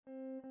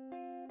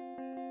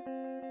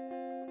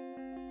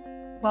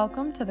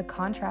Welcome to the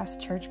Contrast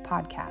Church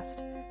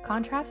podcast.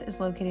 Contrast is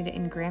located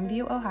in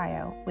Grandview,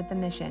 Ohio, with the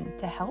mission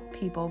to help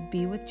people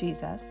be with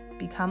Jesus,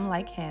 become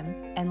like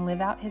him, and live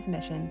out his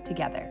mission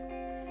together.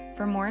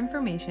 For more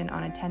information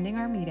on attending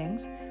our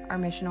meetings, our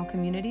missional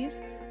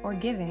communities, or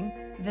giving,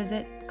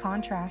 visit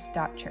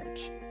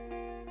contrast.church.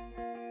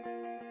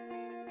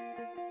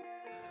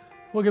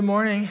 Well, good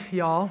morning,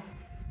 y'all.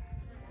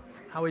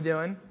 How we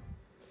doing?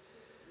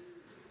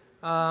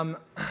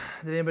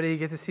 Did anybody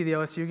get to see the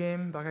OSU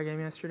game, Buckeye game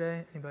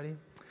yesterday? Anybody?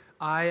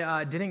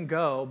 I didn't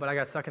go, but I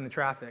got stuck in the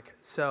traffic.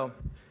 So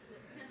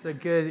it's a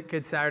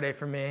good Saturday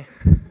for me.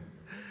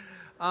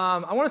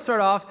 I want to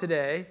start off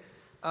today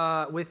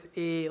with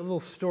a little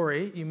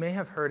story. You may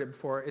have heard it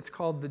before. It's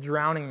called The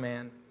Drowning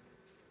Man.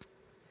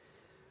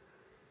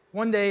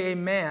 One day, a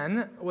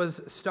man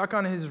was stuck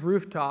on his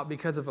rooftop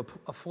because of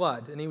a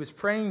flood, and he was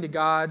praying to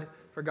God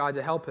for God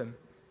to help him.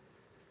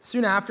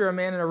 Soon after, a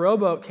man in a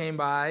rowboat came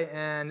by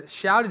and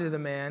shouted to the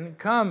man,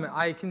 "Come,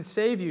 I can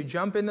save you.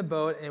 Jump in the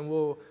boat and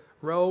we'll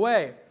row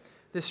away."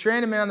 The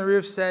stranded man on the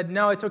roof said,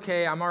 "No, it's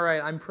okay. I'm all right.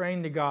 I'm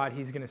praying to God.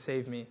 He's going to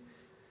save me."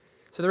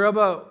 So the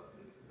rowboat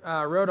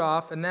rowed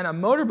off, and then a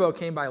motorboat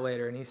came by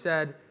later, and he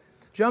said,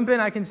 "Jump in.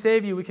 I can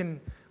save you.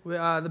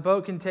 The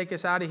boat can take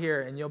us out of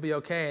here, and you'll be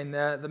okay." And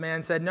the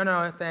man said,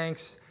 No,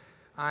 thanks.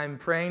 I'm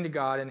praying to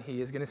God, and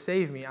he is going to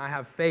save me. I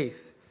have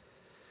faith."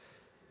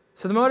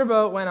 So the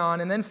motorboat went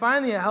on, and then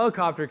finally a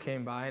helicopter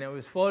came by, and it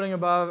was floating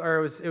above, or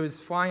it was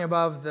flying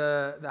above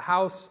the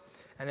house,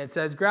 and it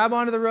says, "Grab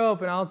onto the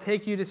rope, and I'll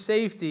take you to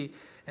safety."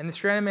 And the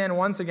stranded man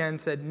once again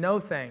said, "No,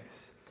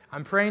 thanks.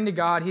 I'm praying to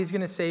God. He's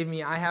going to save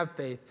me. I have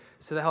faith."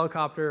 So the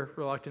helicopter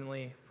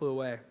reluctantly flew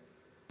away.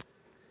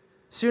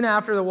 Soon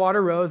after, the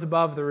water rose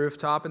above the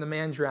rooftop, and the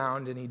man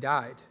drowned, and he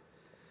died.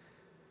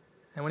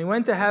 And when he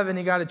went to heaven,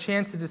 he got a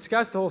chance to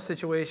discuss the whole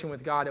situation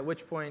with God, at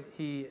which point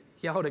he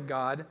yelled at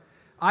God,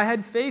 "I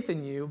had faith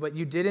in you, but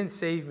you didn't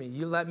save me.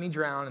 You let me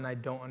drown, and I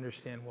don't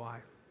understand why."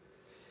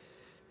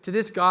 To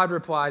this, God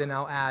replied, and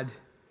I'll add,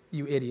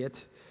 "You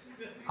idiot.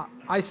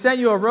 I sent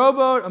you a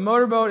rowboat, a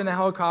motorboat, and a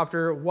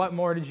helicopter. What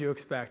more did you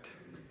expect?"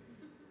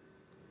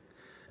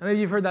 And maybe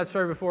you've heard that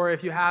story before.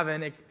 If you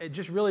haven't, it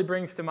just really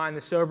brings to mind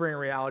the sobering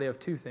reality of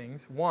two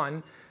things.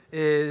 One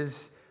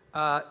is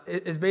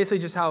basically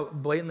just how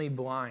blatantly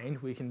blind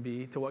we can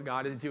be to what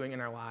God is doing in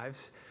our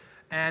lives.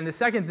 And the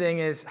second thing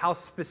is how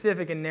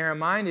specific and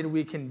narrow-minded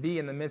we can be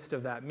in the midst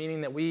of that,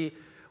 meaning that we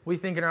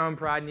think in our own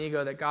pride and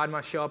ego that God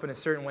must show up in a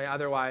certain way,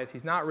 otherwise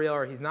he's not real,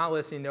 or he's not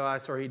listening to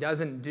us, or he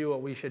doesn't do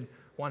what we should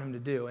want him to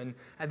do. And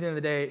at the end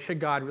of the day, should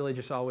God really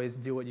just always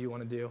do what you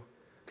want to do?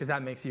 Because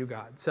that makes you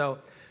God. So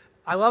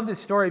I love this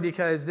story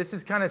because this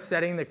is kind of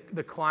setting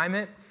the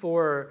climate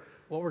for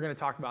what we're going to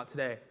talk about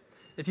today.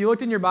 If you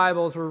looked in your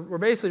Bibles, we're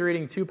basically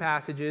reading two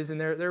passages,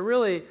 and they're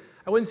really,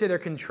 I wouldn't say they're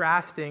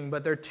contrasting,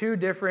 but they're two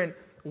different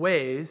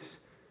ways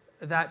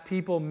that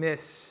people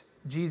miss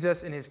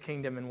Jesus and his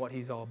kingdom and what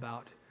he's all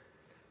about.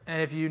 And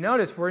if you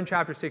notice, we're in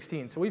chapter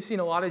 16. So we've seen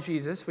a lot of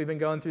Jesus. We've been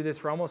going through this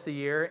for almost a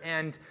year.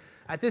 And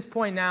at this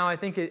point now, I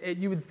think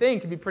you would think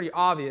it'd be pretty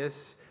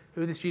obvious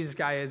who this Jesus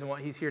guy is and what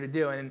he's here to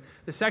do. And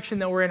the section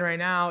that we're in right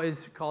now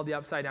is called the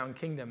Upside Down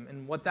Kingdom.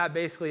 And what that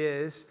basically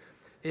is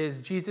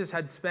Jesus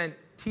had spent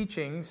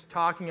teachings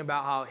talking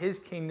about how his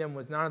kingdom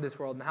was not of this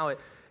world and how it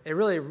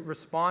really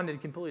responded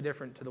completely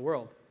different to the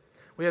world.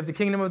 We have the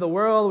kingdom of the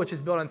world, which is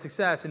built on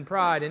success and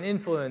pride and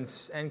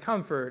influence and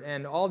comfort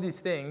and all these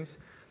things.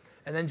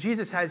 And then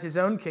Jesus has his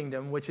own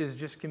kingdom, which is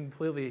just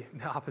completely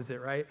the opposite,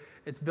 right?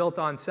 It's built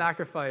on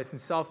sacrifice and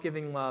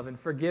self-giving love and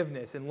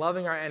forgiveness and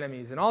loving our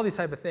enemies and all these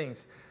type of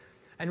things.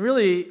 And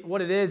really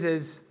what it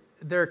is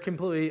they're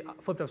completely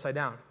flipped upside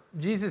down.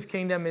 Jesus'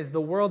 kingdom is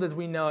the world as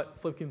we know it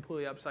flipped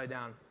completely upside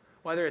down.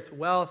 Whether it's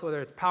wealth,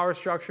 whether it's power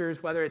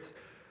structures, whether it's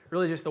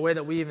really just the way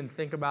that we even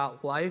think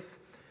about life.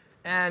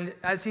 And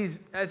as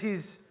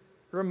he's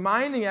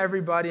reminding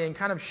everybody and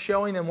kind of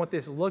showing them what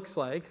this looks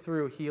like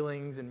through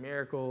healings and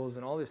miracles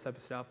and all this type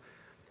of stuff,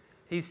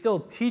 he's still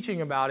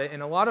teaching about it,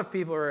 and a lot of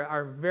people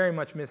are very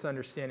much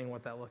misunderstanding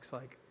what that looks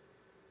like.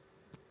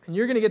 And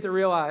you're going to get to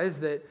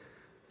realize that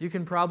you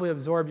can probably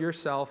absorb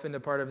yourself into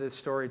part of this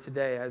story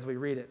today as we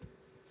read it.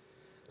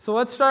 So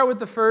let's start with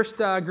the first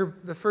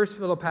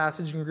little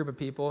passage and group of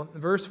people.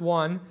 Verse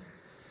 1.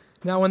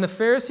 Now, when the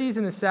Pharisees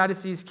and the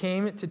Sadducees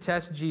came to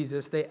test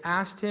Jesus, they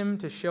asked him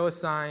to show a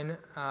sign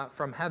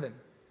from heaven.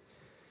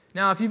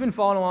 Now, if you've been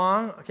following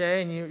along,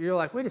 okay, and you're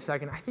like, wait a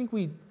second, I think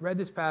we read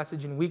this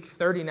passage in week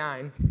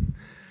 39,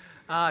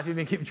 if you've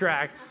been keeping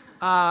track.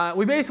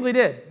 We basically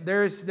did.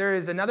 There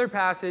is another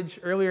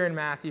passage earlier in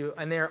Matthew,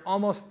 and they are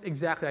almost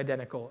exactly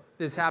identical.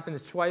 This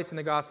happens twice in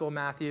the Gospel of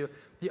Matthew.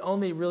 The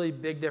only really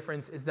big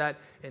difference is that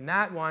in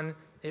that one,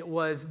 it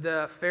was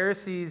the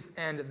Pharisees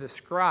and the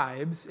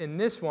scribes. In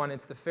this one,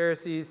 it's the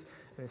Pharisees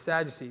and the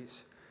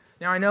Sadducees.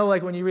 Now, I know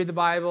like when you read the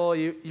Bible,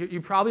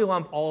 you probably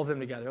lump all of them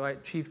together,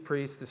 like chief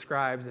priests, the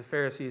scribes, the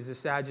Pharisees, the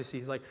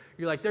Sadducees. Like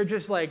you're like, they're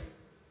just like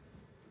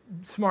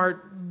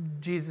smart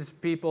Jesus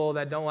people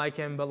that don't like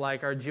him, but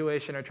like are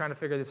Jewish and are trying to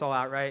figure this all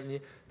out, right? And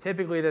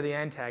typically they're the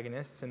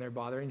antagonists, and they're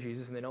bothering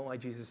Jesus, and they don't like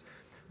Jesus.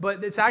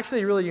 But it's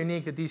actually really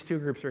unique that these two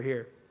groups are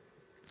here.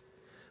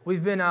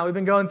 We've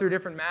been going through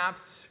different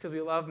maps because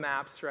we love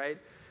maps, right?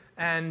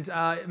 And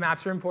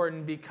maps are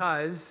important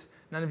because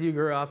none of you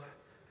grew up,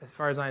 as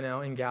far as I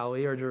know, in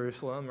Galilee or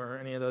Jerusalem or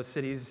any of those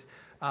cities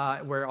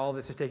where all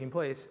this is taking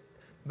place.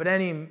 But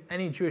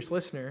any Jewish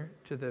listener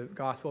to the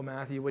Gospel of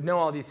Matthew would know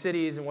all these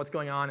cities and what's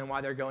going on and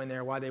why they're going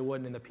there, why they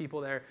wouldn't, and the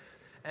people there.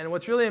 And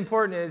what's really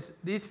important is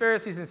these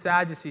Pharisees and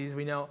Sadducees,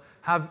 we know,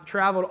 have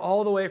traveled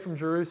all the way from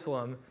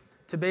Jerusalem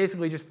to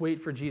basically just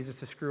wait for Jesus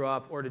to screw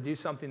up or to do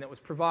something that was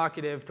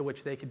provocative to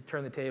which they could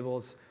turn the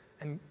tables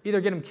and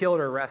either get him killed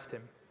or arrest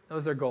him. That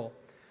was their goal.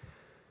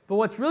 But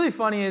what's really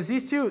funny is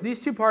these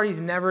two parties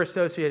never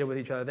associated with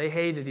each other. They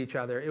hated each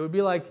other. It would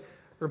be like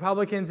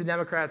Republicans and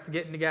Democrats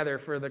getting together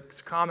for the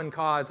common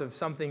cause of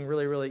something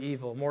really, really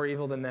evil, more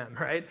evil than them,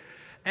 right?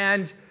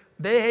 And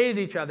they hated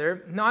each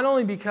other, not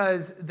only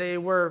because they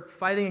were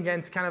fighting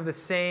against kind of the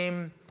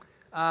same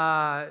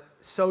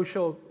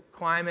social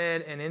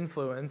climate and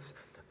influence,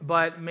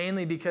 but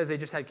mainly because they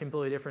just had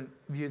completely different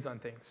views on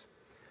things.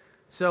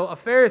 So a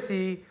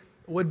Pharisee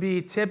would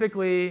be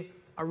typically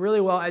a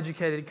really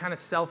well-educated, kind of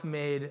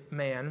self-made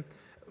man,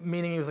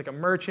 meaning he was like a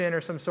merchant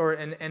or some sort,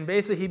 and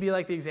basically he'd be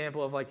like the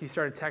example of like you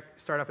start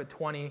up at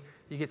 20,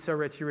 you get so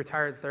rich, you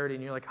retire at 30,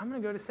 and you're like, I'm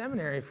going to go to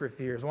seminary for a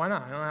few years. Why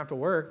not? I don't have to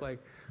work. Like,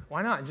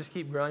 why not? Just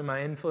keep growing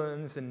my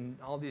influence and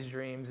all these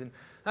dreams. And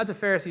that's a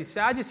Pharisee.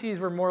 Sadducees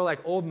were more like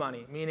old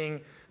money, meaning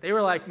they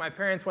were like, my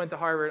parents went to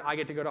Harvard, I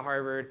get to go to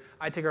Harvard,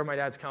 I take over my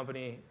dad's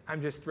company, I'm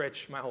just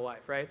rich my whole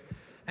life, right?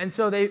 And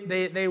so they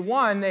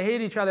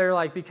hate each other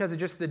like because of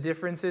just the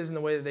differences in the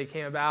way that they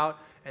came about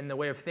and the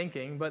way of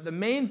thinking. But the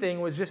main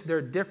thing was just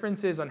their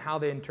differences on how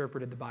they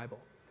interpreted the Bible.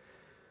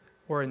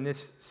 Or in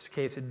this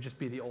case, it'd just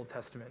be the Old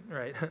Testament,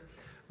 right?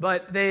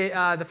 But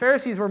the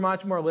Pharisees were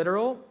much more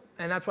literal.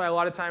 And that's why a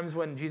lot of times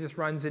when Jesus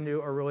runs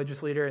into a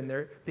religious leader and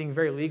they're being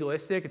very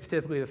legalistic, it's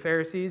typically the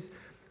Pharisees.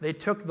 They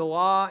took the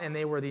law and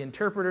they were the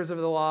interpreters of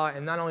the law.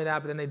 And not only that,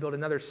 but then they built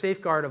another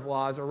safeguard of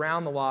laws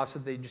around the law so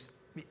they just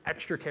be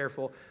extra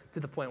careful to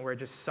the point where it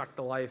just sucked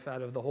the life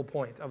out of the whole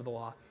point of the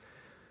law.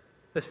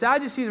 The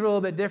Sadducees were a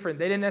little bit different.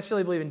 They didn't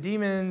necessarily believe in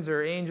demons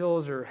or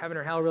angels or heaven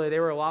or hell, really. They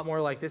were a lot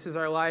more like, this is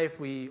our life.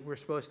 We're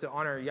supposed to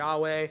honor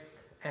Yahweh.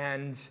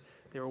 And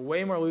they were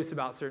way more loose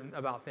about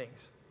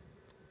things.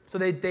 So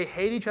they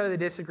hate each other, they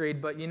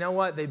disagreed, but you know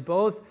what? They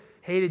both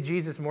hated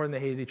Jesus more than they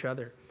hated each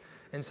other.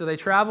 And so they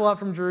travel up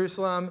from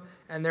Jerusalem,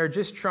 and they're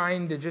just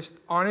trying to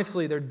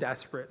honestly, they're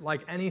desperate.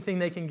 Like anything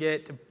they can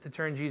get to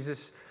turn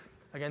Jesus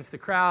against the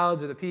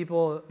crowds or the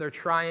people, they're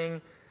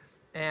trying,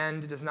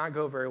 and it does not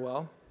go very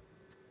well.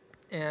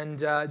 And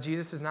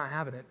Jesus is not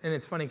having it. And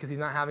it's funny because he's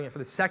not having it for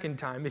the second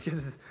time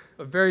because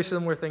a very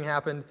similar thing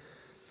happened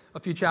a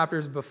few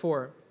chapters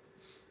before.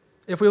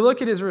 If we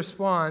look at his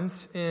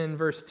response in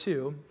verse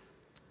 2,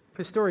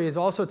 his story is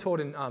also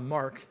told in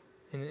Mark,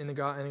 in the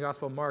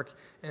Gospel of Mark,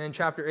 and in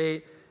chapter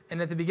 8.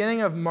 And at the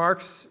beginning of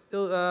Mark's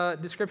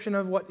description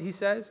of what he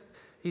says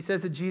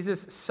that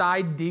Jesus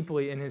sighed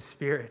deeply in his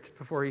spirit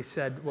before he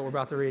said what we're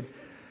about to read.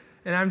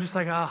 And I'm just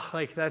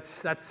like,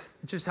 that's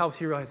it just helps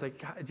you realize, like,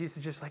 God, Jesus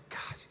is just like,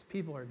 gosh, these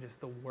people are just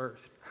the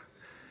worst.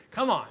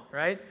 Come on,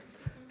 right?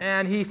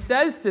 And he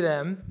says to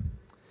them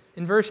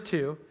in verse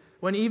 2,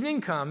 when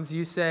evening comes,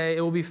 you say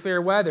it will be fair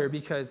weather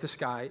because the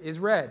sky is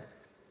red.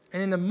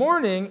 And in the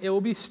morning, it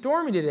will be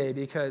stormy today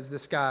because the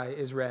sky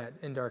is red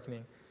and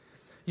darkening.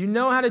 You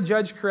know how to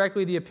judge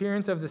correctly the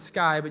appearance of the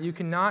sky, but you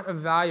cannot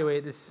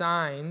evaluate the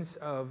signs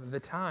of the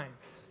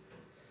times.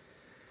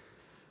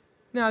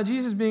 Now,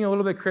 Jesus is being a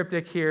little bit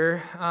cryptic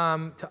here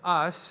to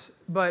us,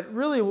 but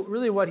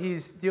really what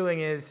he's doing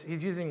is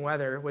he's using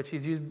weather, which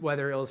he's used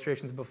weather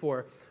illustrations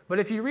before. But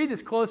if you read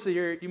this closely,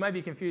 you might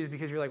be confused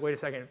because you're like, wait a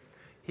second.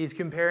 He's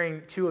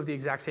comparing two of the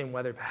exact same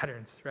weather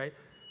patterns, right?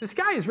 The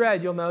sky is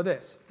red, you'll know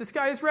this. If the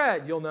sky is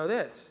red, you'll know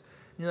this.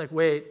 And you're like,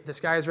 wait, the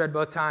sky is red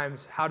both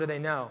times. How do they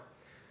know?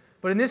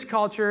 But in this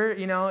culture,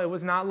 it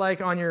was not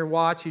like on your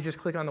watch, you just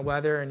click on the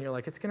weather and you're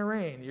like, it's going to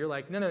rain. You're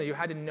like, no, you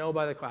had to know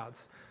by the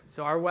clouds.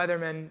 So our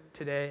weathermen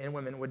today and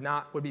women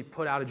would be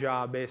put out of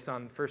job based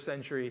on first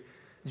century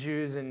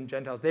Jews and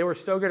Gentiles. They were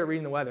so good at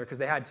reading the weather because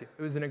they had to.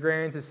 It was an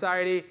agrarian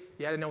society.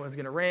 You had to know when it was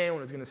going to rain, when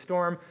it was going to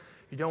storm.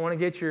 You don't want to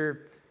get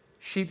your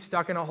sheep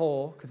stuck in a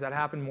hole because that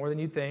happened more than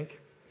you'd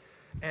think.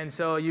 And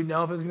so you'd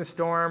know if it was going to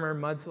storm or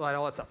mudslide,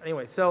 all that stuff.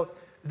 Anyway, so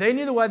they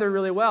knew the weather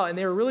really well, and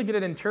they were really good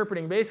at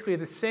interpreting basically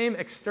the same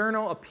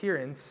external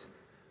appearance,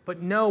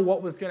 but know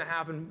what was going to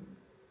happen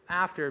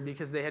after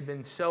because they had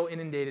been so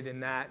inundated in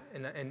that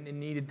and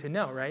needed to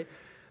know, right?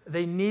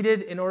 They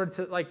needed, in order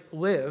to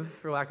live,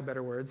 for lack of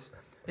better words,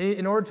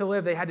 in order to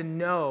live, they had to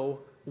know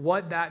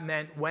what that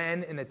meant,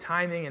 when, and the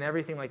timing and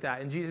everything like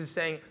that. And Jesus is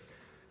saying,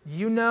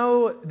 you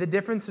know the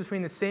difference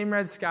between the same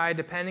red sky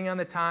depending on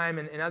the time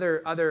and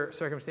other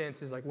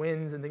circumstances like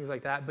winds and things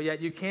like that, but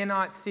yet you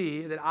cannot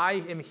see that I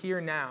am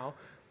here now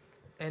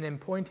and am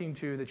pointing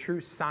to the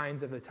true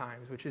signs of the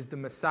times, which is the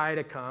Messiah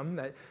to come,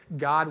 that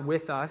God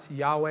with us,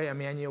 Yahweh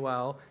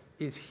Emmanuel,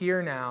 is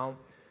here now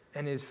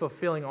and is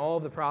fulfilling all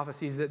of the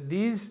prophecies that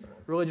these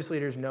religious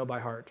leaders know by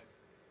heart.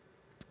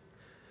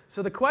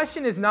 So the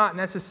question is not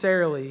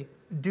necessarily,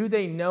 do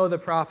they know the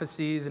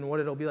prophecies and what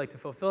it'll be like to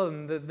fulfill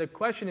them? The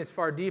question is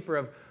far deeper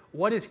of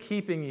what is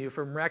keeping you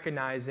from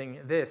recognizing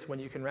this when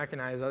you can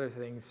recognize other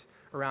things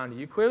around you.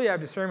 You clearly have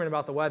discernment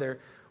about the weather.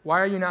 Why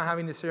are you not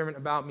having discernment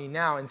about me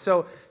now? And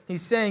so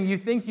he's saying you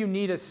think you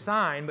need a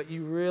sign, but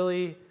you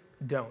really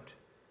don't.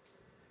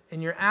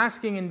 And you're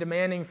asking and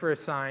demanding for a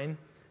sign.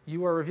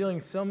 You are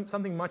revealing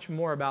something much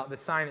more about the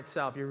sign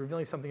itself. You're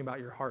revealing something about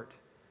your heart.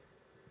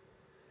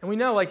 And we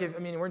know,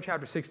 we're in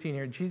chapter 16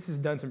 here. Jesus has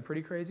done some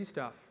pretty crazy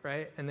stuff,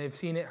 right? And they've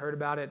seen it, heard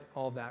about it,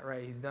 all of that,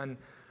 right? He's done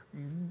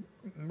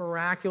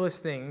miraculous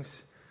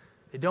things.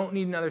 They don't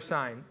need another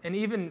sign. And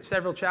even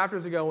several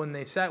chapters ago when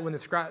the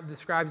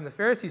scribes and the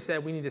Pharisees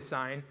said we need a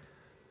sign,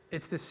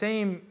 it's the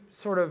same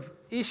sort of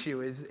issue.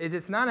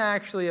 It's not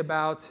actually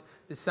about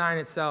the sign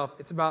itself.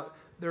 It's about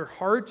their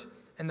heart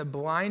and the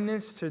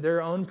blindness to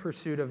their own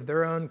pursuit of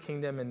their own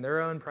kingdom and their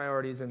own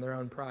priorities and their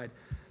own pride.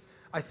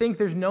 I think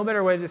there's no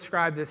better way to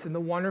describe this than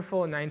the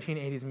wonderful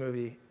 1980s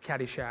movie,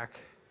 Caddyshack.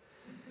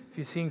 If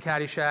you've seen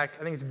Caddyshack,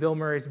 I think it's Bill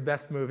Murray's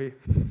best movie.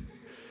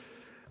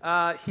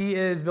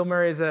 Bill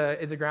Murray is a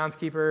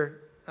groundskeeper,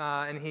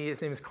 and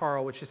his name is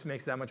Carl, which just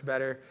makes it that much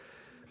better.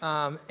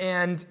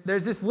 And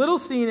there's this little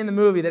scene in the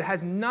movie that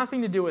has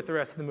nothing to do with the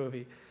rest of the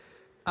movie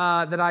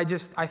that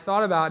I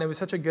thought about, and it was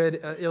such a good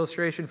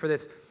illustration for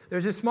this.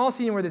 There's this small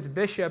scene where this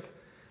bishop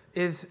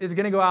is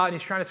going to go out, and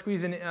he's trying to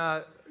squeeze in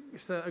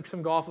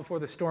some golf before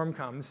the storm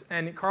comes,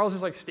 and Carl's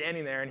just like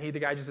standing there, and the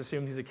guy just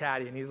assumes he's a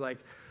caddy, and he's like,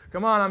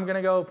 come on, I'm going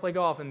to go play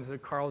golf. And so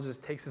Carl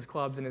just takes his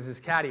clubs and is his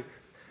caddy.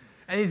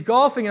 And he's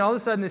golfing, and all of a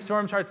sudden the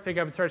storm starts to pick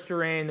up, it starts to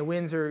rain, the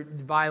winds are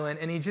violent,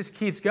 and he just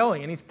keeps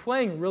going, and he's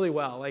playing really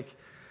well. Like,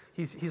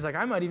 he's like,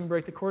 I might even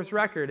break the course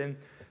record. And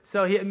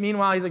so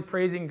meanwhile, he's like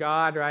praising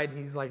God, right?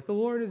 He's like, the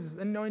Lord has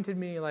anointed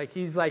me. Like,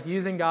 he's like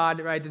using God,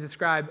 right, to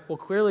describe, well,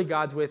 clearly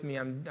God's with me.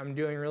 I'm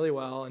doing really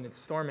well, and it's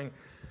storming.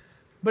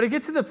 But it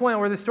gets to the point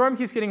where the storm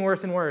keeps getting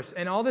worse and worse,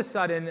 and all of a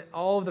sudden,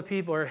 all of the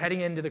people are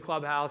heading into the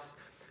clubhouse.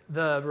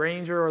 The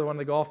ranger or one of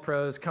the golf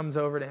pros comes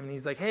over to him, and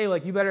he's like, hey,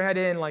 like, you better head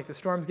in. Like, the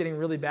storm's getting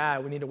really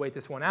bad. We need to wait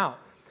this one out.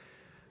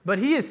 But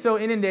he is so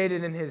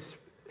inundated in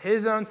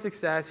his own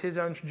success, his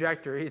own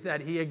trajectory,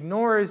 that he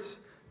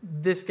ignores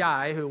this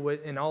guy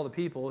and all the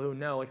people who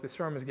know, like, the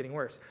storm is getting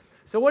worse.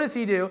 So what does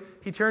he do?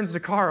 He turns to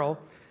Carl,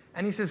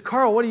 and he says,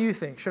 Carl, what do you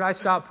think? Should I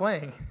stop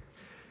playing?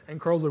 And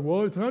Carl's like,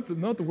 well, it's not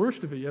the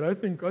worst of it yet. I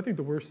think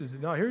the worst is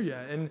not here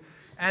yet.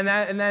 And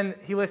then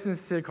he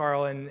listens to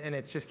Carl, and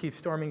it just keeps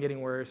storming,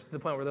 getting worse, to the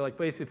point where they're like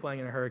basically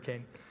playing in a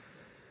hurricane.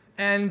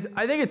 And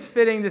I think it's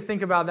fitting to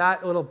think about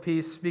that little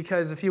piece,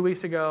 because a few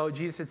weeks ago,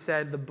 Jesus had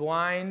said the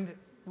blind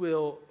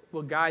will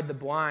guide the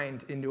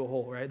blind into a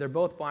hole, right? They're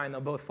both blind.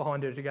 They'll both fall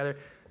into it together.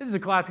 This is a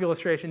classic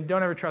illustration.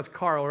 Don't ever trust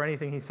Carl or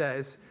anything he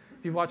says.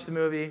 If you've watched the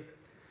movie,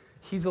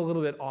 he's a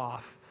little bit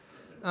off.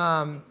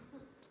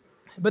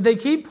 But they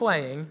keep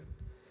playing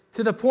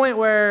to the point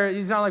where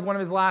he's on like one of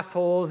his last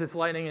holes. It's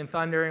lightning and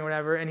thunder and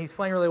whatever, and he's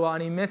playing really well,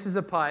 and he misses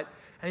a putt,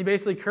 and he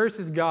basically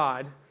curses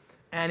God,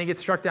 and he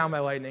gets struck down by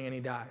lightning, and he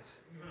dies.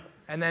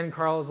 And then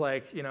Carl's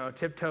like,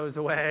 tiptoes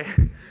away,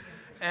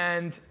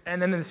 and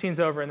then the scene's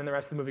over, and then the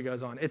rest of the movie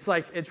goes on. It's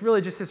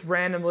really just this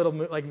random little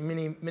like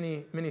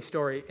mini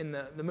story in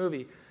the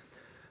movie.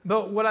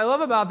 But what I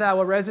love about that,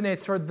 what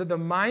resonates toward the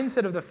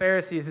mindset of the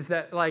Pharisees, is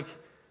that like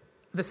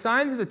the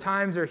signs of the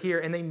times are here,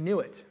 and they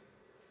knew it.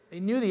 They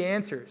knew the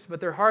answers,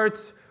 but their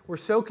hearts were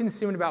so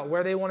consumed about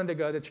where they wanted to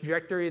go, the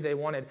trajectory they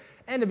wanted.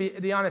 And to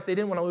be honest, they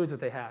didn't want to lose what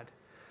they had.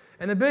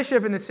 And the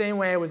bishop, in the same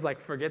way, was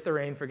like, forget the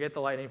rain, forget the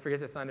lightning, forget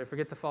the thunder,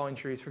 forget the falling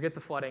trees, forget the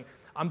flooding.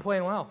 I'm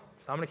playing well,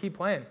 so I'm going to keep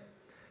playing.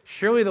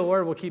 Surely the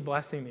Lord will keep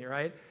blessing me,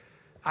 right?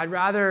 I'd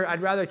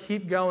rather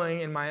keep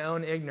going in my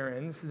own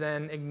ignorance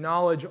than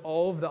acknowledge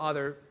all of the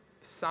other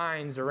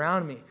signs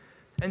around me.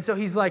 And so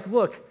he's like,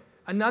 look,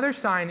 another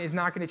sign is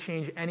not going to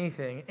change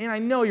anything. And I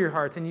know your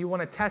hearts, and you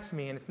want to test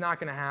me, and it's not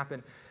going to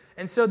happen.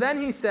 And so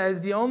then he says,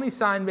 the only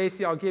sign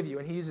basically I'll give you,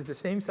 and he uses the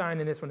same sign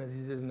in this one as he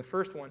uses in the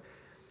first one,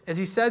 as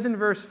he says in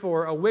verse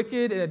 4, a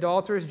wicked and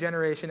adulterous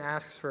generation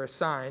asks for a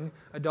sign.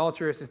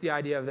 Adulterous is the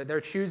idea of that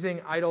they're choosing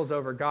idols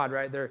over God,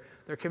 right? They're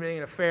committing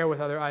an affair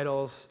with other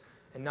idols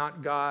and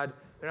not God.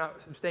 They're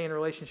not staying in a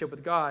relationship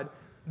with God.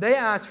 They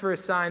ask for a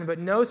sign, but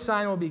no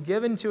sign will be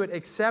given to it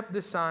except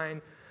the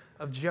sign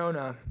of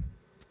Jonah.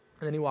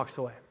 And then he walks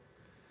away.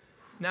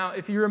 Now,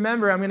 if you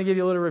remember, I'm going to give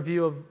you a little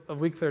review of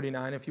week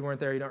 39. If you weren't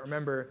there, you don't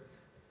remember.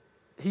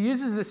 He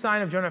uses the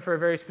sign of Jonah for a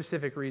very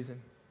specific reason.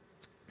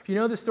 If you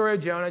know the story of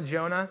Jonah,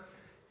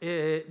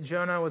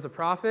 Jonah was a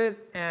prophet,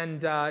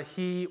 and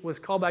he was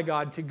called by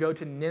God to go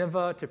to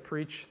Nineveh to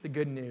preach the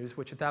good news,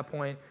 which at that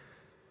point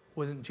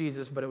wasn't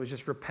Jesus, but it was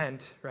just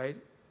repent, right?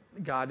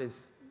 God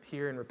is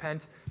here and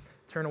repent.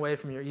 Turn away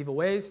from your evil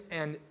ways.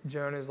 And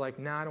Jonah's like,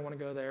 I don't want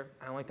to go there.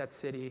 I don't like that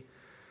city.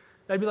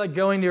 That'd be like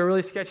going to a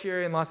really sketchy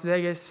area in Las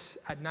Vegas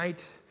at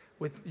night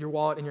with your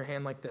wallet in your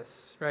hand like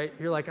this, right?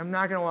 You're like, I'm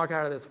not going to walk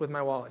out of this with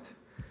my wallet.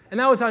 And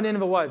that was how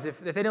Nineveh was. If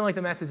they didn't like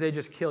the message, they'd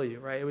just kill you,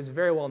 right? It was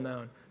very well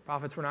known.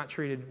 Prophets were not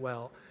treated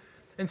well.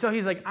 And so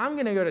he's like, I'm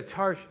going to go to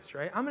Tarshish,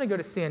 right? I'm going to go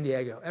to San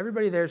Diego.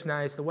 Everybody there's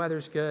nice. The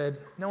weather's good.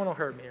 No one will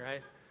hurt me,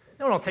 right?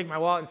 No one will take my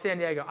wallet in San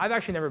Diego. I've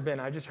actually never been.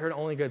 I've just heard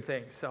only good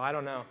things, so I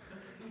don't know.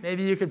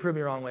 Maybe you could prove me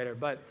wrong later.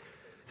 But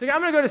it's like,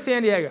 I'm going to go to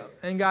San Diego.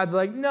 And God's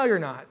like, no, you're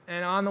not.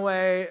 And on the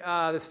way,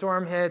 the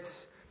storm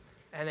hits,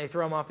 and they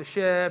throw him off the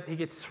ship. He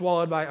gets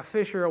swallowed by a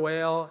fish or a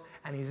whale,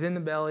 and he's in the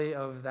belly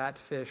of that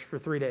fish for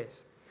 3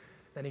 days.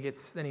 Then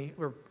he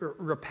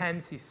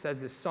repents. He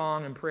says this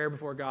song and prayer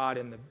before God,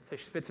 and the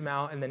fish spits him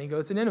out, and then he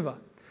goes to Nineveh.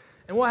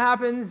 And what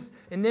happens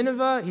in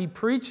Nineveh? He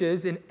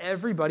preaches, and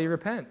everybody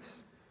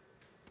repents.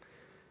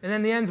 And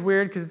then the end's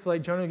weird because it's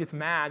like Jonah gets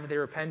mad that they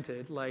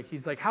repented. Like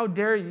he's like, how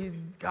dare you,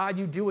 God,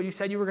 you do what you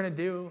said you were going to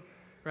do,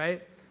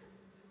 right?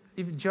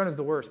 Even Jonah's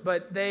the worst.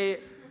 But they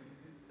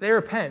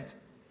repent.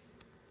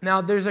 Now,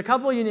 there's a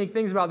couple of unique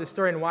things about this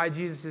story and why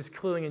Jesus is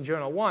cluing in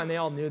Jonah. One, they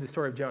all knew the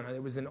story of Jonah.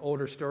 It was an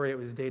older story. It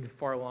was dated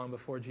far long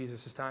before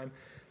Jesus' time.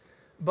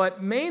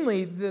 But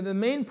mainly, the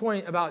main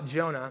point about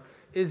Jonah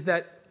is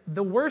that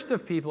the worst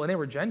of people, and they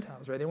were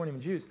Gentiles, right? They weren't even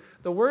Jews.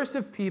 The worst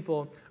of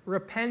people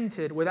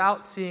repented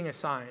without seeing a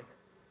sign.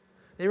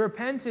 They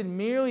repented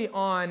merely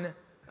on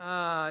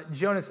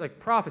Jonah's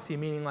prophecy,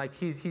 meaning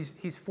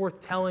he's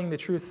forthtelling the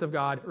truths of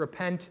God.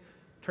 Repent,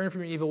 turn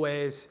from your evil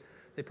ways.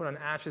 They put on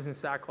ashes and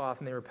sackcloth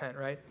and they repent,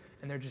 right?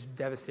 And they're just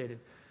devastated.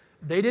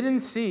 They didn't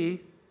see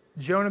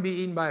Jonah be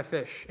eaten by a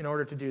fish in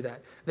order to do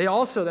that. They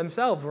also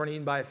themselves weren't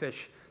eaten by a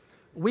fish.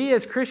 We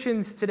as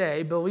Christians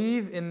today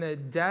believe in the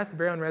death,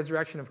 burial, and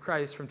resurrection of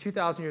Christ from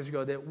 2,000 years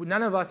ago that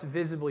none of us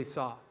visibly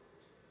saw,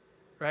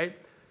 right?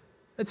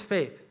 That's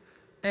faith.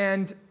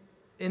 And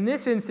in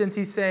this instance,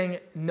 he's saying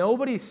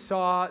nobody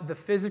saw the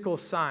physical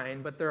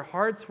sign, but their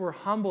hearts were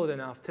humbled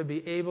enough to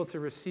be able to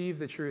receive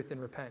the truth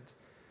and repent.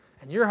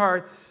 And your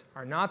hearts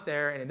are not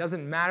there, and it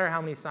doesn't matter how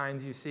many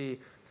signs you see.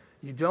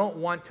 You don't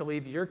want to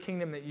leave your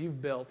kingdom that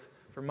you've built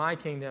for my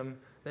kingdom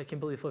that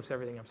completely flips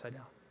everything upside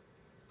down.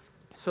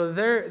 So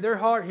their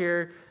heart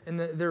here, and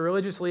their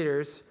religious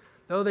leaders,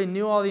 though they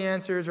knew all the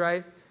answers,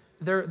 right,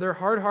 their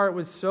hard heart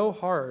was so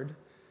hard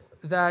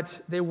that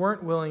they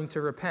weren't willing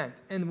to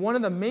repent. And one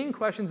of the main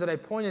questions that I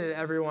pointed at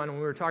everyone when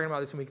we were talking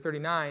about this in week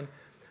 39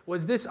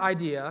 was this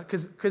idea,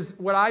 because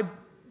what I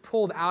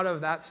pulled out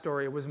of that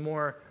story was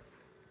more,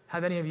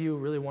 have any of you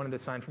really wanted a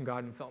sign from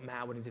God and felt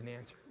mad when he didn't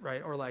answer,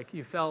 right? Or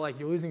you felt like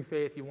you're losing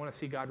faith, you want to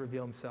see God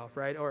reveal himself,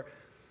 right? Or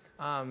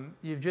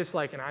you've just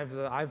and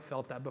I've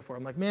felt that before.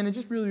 I'm like, man, it's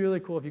just really, really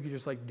cool if you could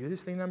just do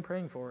this thing that I'm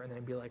praying for, and then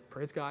I'd be like,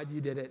 praise God,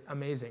 you did it,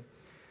 amazing.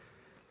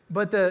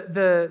 But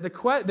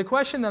the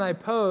question that I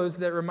pose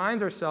that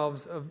reminds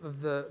ourselves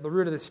of the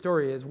root of the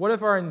story is, what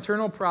if our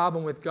internal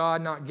problem with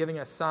God not giving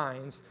us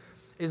signs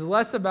is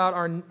less about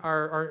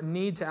our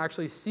need to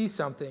actually see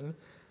something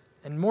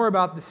and more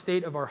about the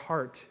state of our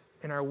heart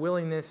and our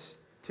willingness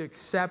to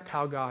accept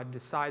how God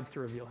decides to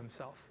reveal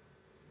himself?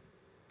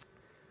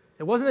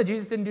 It wasn't that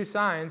Jesus didn't do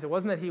signs. It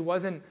wasn't that he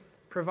wasn't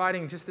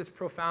providing just this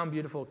profound,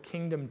 beautiful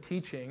kingdom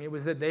teaching. It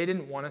was that they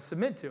didn't want to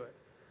submit to it.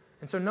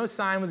 And so no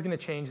sign was going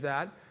to change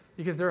that,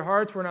 because their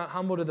hearts were not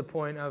humble to the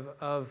point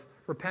of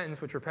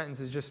repentance, which repentance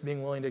is just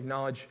being willing to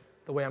acknowledge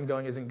the way I'm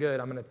going isn't good.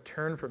 I'm going to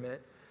turn from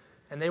it.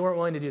 And they weren't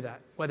willing to do that,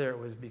 whether it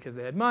was because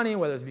they had money,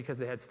 whether it was because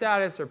they had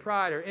status or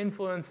pride or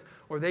influence,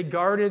 or they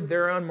guarded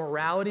their own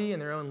morality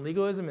and their own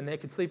legalism, and they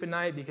could sleep at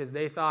night because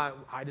they thought,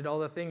 I did all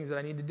the things that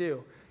I need to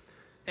do.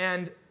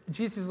 And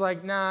Jesus is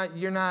like, nah,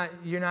 you're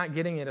not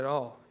getting it at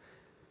all.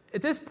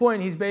 At this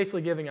point, he's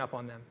basically giving up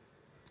on them.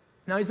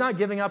 Now, he's not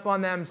giving up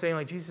on them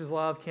saying Jesus'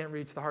 love can't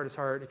reach the hardest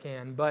heart it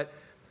can, but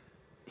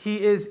he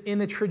is in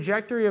the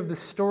trajectory of the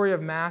story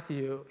of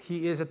Matthew.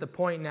 He is at the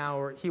point now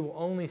where he will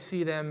only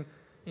see them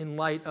in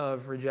light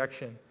of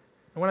rejection.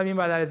 And what I mean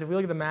by that is, if we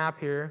look at the map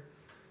here,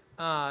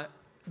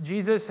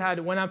 Jesus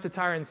went up to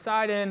Tyre and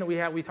Sidon. We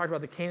talked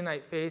about the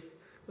Canaanite faith,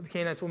 the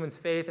Canaanite woman's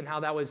faith, and how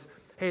that was,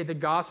 hey, the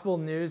gospel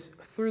news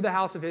through the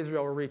house of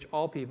Israel will reach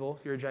all people.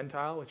 If you're a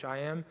Gentile, which I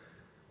am,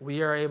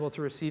 we are able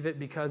to receive it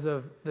because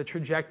of the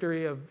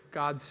trajectory of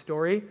God's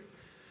story.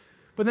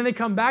 But then they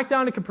come back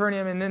down to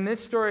Capernaum, and then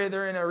this story,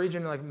 they're in a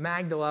region like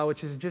Magdala,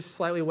 which is just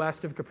slightly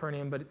west of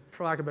Capernaum, but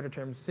for lack of better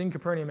terms, it's in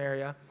Capernaum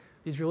area.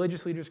 These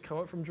religious leaders come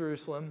up from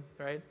Jerusalem,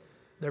 right?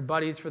 They're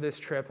buddies for this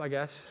trip, I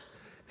guess.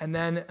 And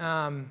then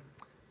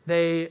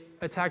they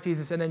attack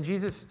Jesus, and then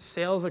Jesus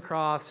sails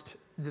across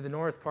to the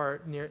north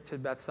part, near to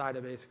Bethsaida,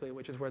 basically,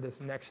 which is where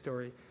this next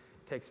story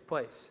takes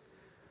place.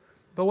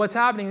 But what's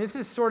happening, this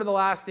is sort of the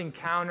last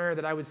encounter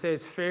that I would say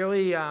is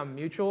fairly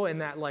mutual, in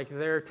that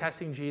they're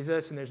testing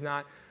Jesus and there's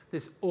not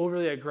this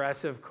overly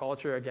aggressive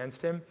culture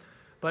against him.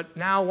 But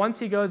now once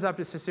he goes up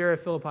to Caesarea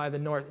Philippi, the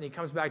north, and he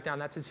comes back down,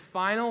 that's his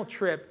final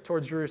trip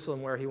towards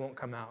Jerusalem where he won't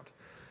come out.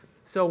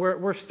 So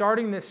we're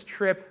starting this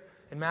trip,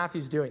 and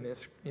Matthew's doing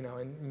this,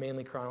 in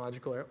mainly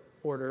chronological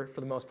order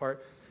for the most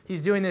part.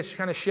 He's doing this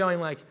kind of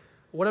showing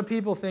what do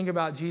people think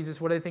about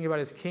Jesus? What do they think about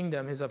his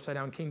kingdom, his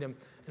upside-down kingdom,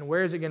 and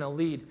where is it going to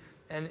lead?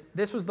 And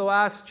this was the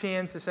last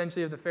chance,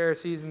 essentially, of the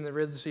Pharisees and the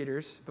religious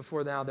leaders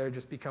before now they're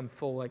just become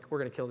full, we're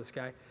going to kill this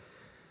guy.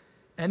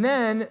 And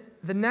then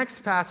the next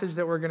passage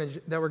that we're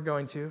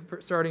going to,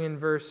 starting in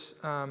verse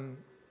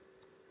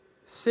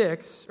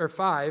 6 or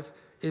 5,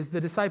 is the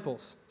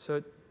disciples.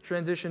 So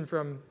transition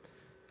from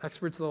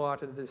experts of the law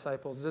to the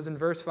disciples. It says in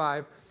verse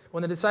 5,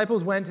 when the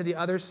disciples went to the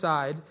other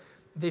side,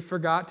 they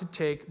forgot to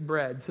take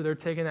bread. So they're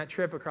taking that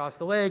trip across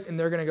the lake, and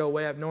they're going to go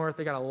way up north.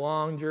 They got a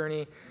long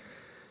journey,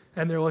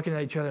 and they're looking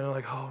at each other, and they're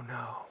like, oh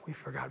no, we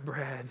forgot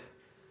bread.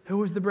 Who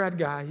was the bread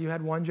guy? You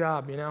had one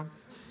job,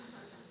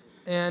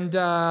 And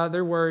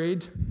they're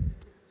worried.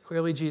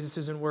 Clearly, Jesus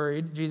isn't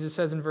worried. Jesus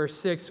says in verse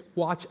 6,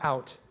 watch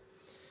out.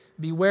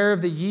 Beware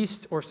of the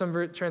yeast, or some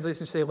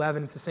translations say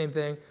leaven, it's the same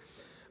thing.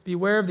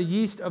 Beware of the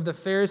yeast of the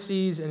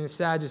Pharisees and the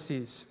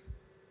Sadducees.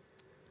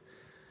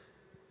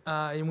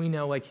 And we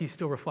know, he's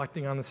still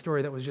reflecting on the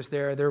story that was just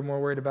there. They're more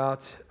worried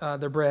about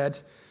their bread.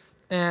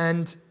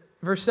 And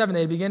verse 7,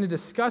 they began to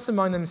discuss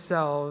among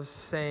themselves,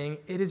 saying,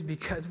 it is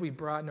because we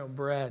brought no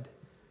bread.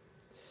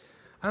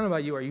 I don't know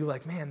about you. Are you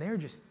like, man, they're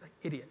just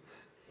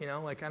idiots? I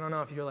don't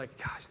know if you're like,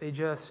 gosh, they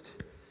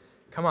just,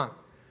 come on.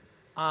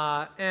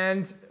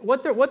 And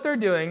what they're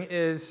doing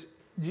is,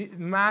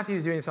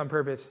 Matthew's doing this on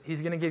purpose.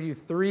 He's going to give you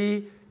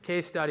 3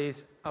 case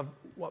studies of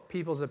what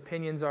people's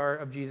opinions are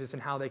of Jesus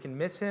and how they can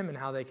miss him and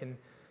how they can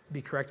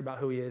be correct about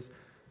who he is.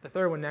 The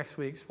third one next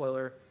week,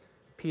 spoiler,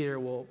 Peter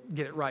will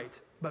get it right.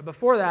 But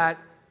before that,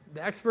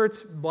 the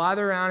experts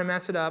blather around and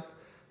mess it up,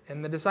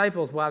 and the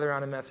disciples blather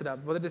around and mess it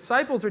up. What the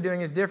disciples are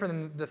doing is different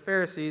than the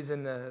Pharisees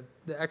and the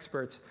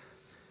experts.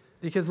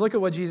 Because look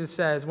at what Jesus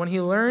says. When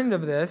he learned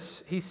of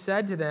this, he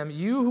said to them,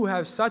 you who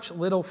have such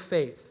little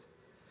faith.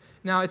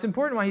 Now, it's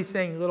important why he's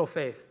saying little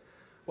faith.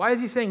 Why is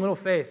he saying little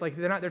faith?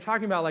 They're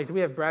talking about, do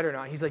we have bread or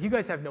not? He's like, you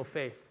guys have no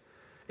faith.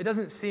 It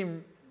doesn't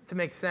seem to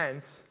make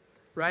sense,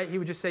 right? He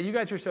would just say, you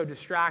guys are so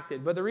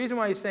distracted. But the reason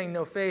why he's saying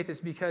no faith is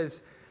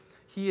because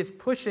he is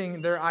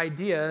pushing their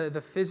idea,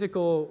 the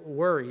physical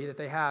worry that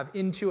they have,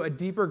 into a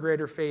deeper,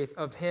 greater faith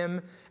of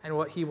him and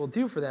what he will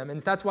do for them. And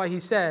that's why he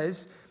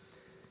says,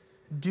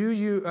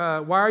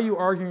 why are you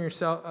arguing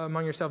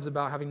among yourselves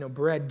about having no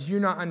bread? Do you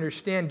not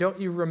understand? Don't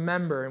you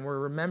remember? And we're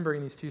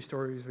remembering these 2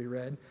 stories we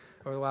read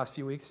over the last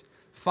few weeks.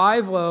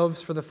 5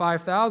 loaves for the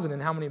 5,000,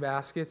 and how many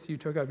baskets you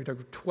took up? You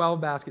took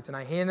 12 baskets, and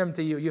I handed them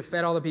to you. You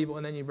fed all the people,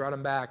 and then you brought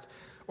them back.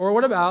 Or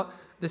what about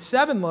the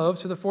 7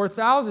 loaves for the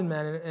 4,000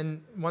 men?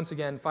 And once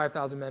again,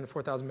 5,000 men,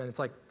 4,000 men. It's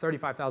like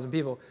 35,000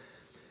 people.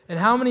 And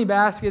how many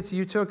baskets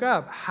you took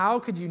up? How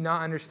could you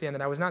not understand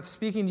that I was not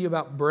speaking to you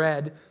about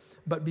bread,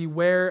 but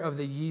beware of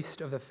the yeast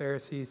of the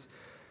Pharisees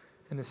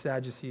and the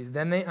Sadducees?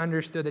 Then they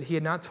understood that he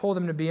had not told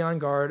them to be on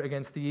guard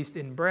against the yeast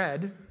in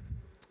bread,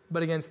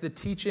 but against the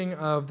teaching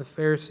of the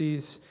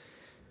Pharisees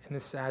and the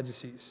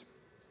Sadducees.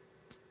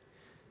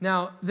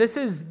 Now,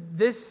 this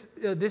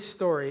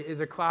story is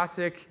a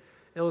classic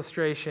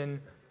illustration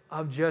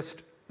of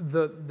just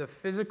the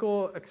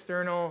physical,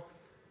 external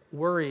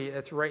worry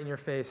that's right in your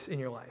face in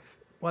your life.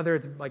 Whether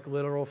it's like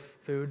literal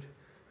food,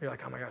 you're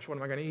like, oh my gosh, what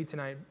am I going to eat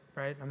tonight?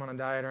 Right? I'm on a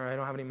diet, or I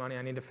don't have any money,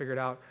 I need to figure it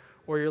out.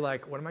 Or you're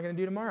like, what am I going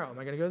to do tomorrow? Am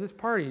I going to go to this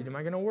party? Am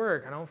I going to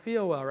work? I don't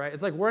feel well, right?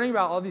 It's like worrying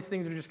about all these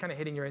things that are just kind of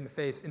hitting you right in the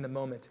face in the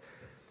moment.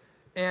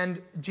 And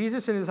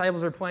Jesus and his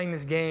disciples are playing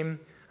this game.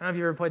 I don't know if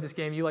you've ever played this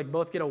game. You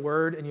both get a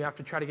word, and you have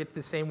to try to get to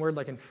the same word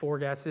in 4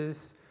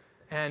 guesses.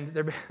 And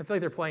I feel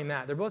like they're playing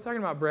that. They're both talking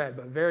about bread,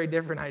 but very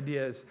different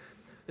ideas.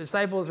 The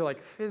disciples are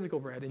physical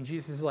bread, and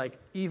Jesus is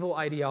evil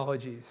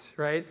ideologies,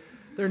 right?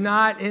 They're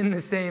not in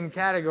the same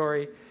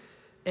category.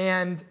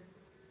 And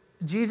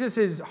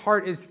Jesus'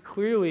 heart is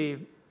clearly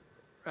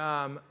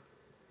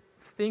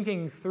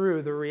thinking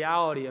through the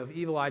reality of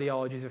evil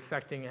ideologies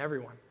affecting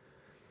everyone.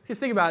 Because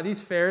think about it,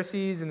 these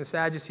Pharisees and the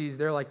Sadducees,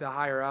 they're the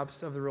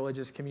higher-ups of the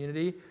religious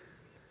community.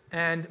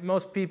 And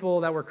most people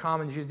that were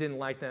common Jews didn't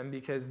like them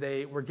because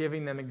they were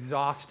giving them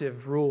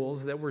exhaustive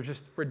rules that were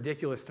just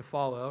ridiculous to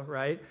follow,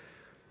 right?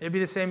 It'd be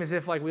the same as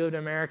if we lived in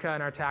America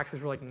and our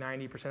taxes were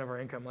 90% of our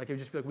income. It would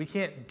just be we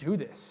can't do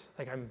this.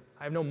 I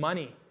have no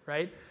money,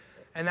 right?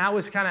 And that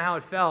was kind of how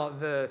it felt,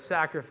 the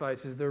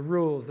sacrifices, the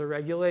rules, the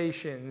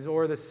regulations,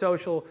 or the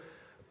social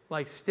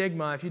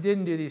stigma if you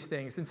didn't do these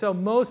things. And so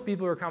most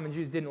people who were common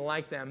Jews didn't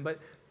like them, but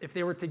if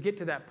they were to get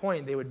to that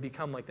point, they would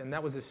become like them.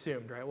 That was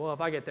assumed, right? Well,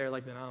 if I get there,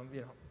 then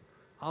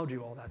I'll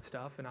do all that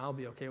stuff and I'll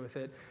be okay with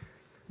it.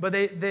 But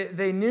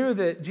they knew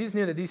that, Jesus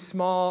knew that these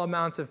small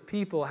amounts of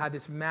people had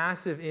this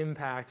massive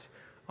impact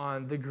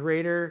on the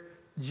greater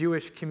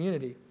Jewish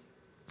community.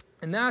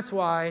 And that's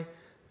why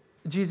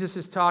Jesus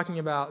is talking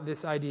about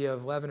this idea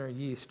of leaven or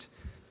yeast.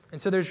 And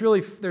so there's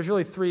really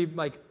 3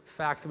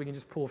 facts that we can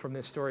just pull from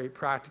this story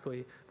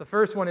practically. The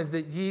first one is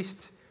that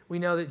yeast, we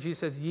know that Jesus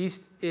says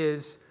yeast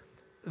is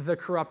the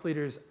corrupt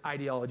leaders'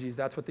 ideologies.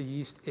 That's what the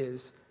yeast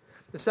is.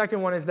 The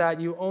second one is that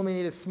you only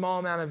need a small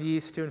amount of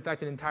yeast to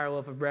infect an entire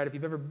loaf of bread. If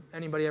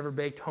anybody ever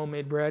baked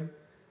homemade bread?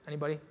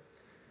 Anybody?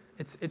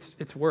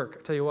 It's work,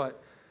 I tell you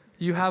what.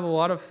 You have a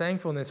lot of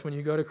thankfulness when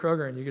you go to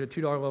Kroger and you get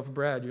a $2 loaf of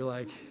bread. You're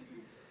like,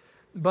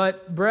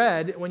 but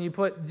bread, when you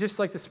put just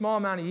the small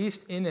amount of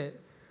yeast in it,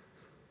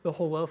 the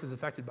whole loaf is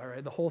affected by it,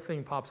 right? The whole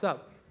thing pops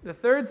up. The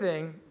third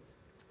thing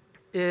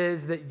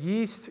is that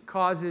yeast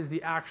causes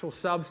the actual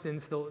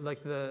substance,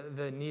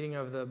 the kneading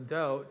of the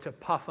dough, to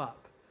puff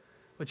up,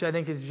 which I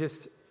think is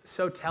just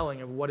so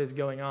telling of what is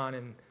going on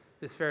in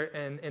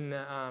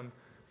the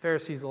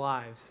Pharisees'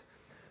 lives.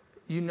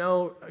 You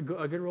know,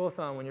 a good rule of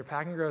thumb, when you're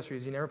packing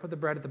groceries, you never put the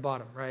bread at the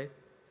bottom, right?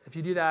 If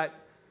you do that,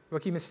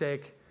 rookie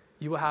mistake,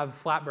 you will have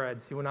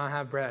flatbreads. You will not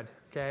have bread,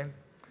 okay?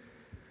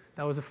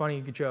 That was a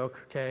funny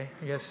joke, okay?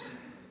 I guess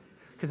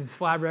because it's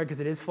flatbread, because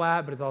it is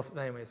flat, but it's also,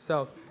 anyways.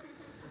 So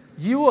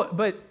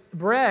but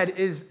bread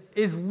is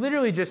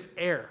literally just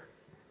air.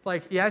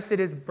 Like, yes, it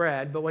is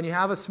bread, but when you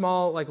have a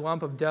small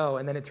lump of dough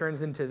and then it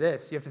turns into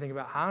this, you have to think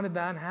about, how did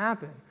that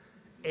happen?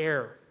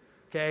 Air,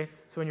 okay?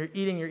 So when you're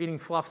eating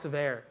fluffs of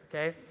air,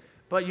 okay?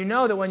 But you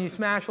know that when you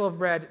smash a loaf of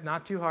bread,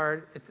 not too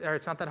hard, it's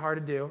not that hard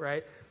to do,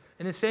 right?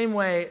 In the same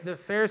way, the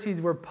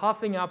Pharisees were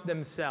puffing up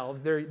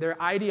themselves.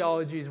 Their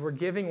ideologies were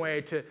giving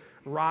way to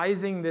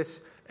rising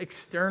this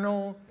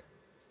external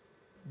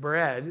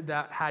bread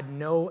that had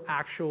no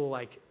actual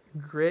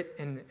grit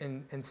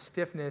and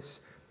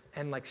stiffness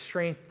and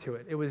strength to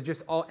it. It was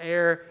just all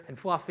air and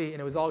fluffy,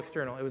 and it was all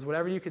external. It was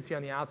whatever you could see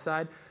on the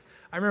outside.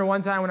 I remember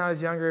one time when I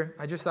was younger,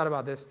 I just thought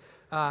about this.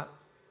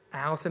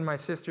 Allison, my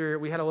sister,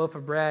 we had a loaf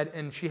of bread,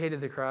 and she hated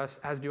the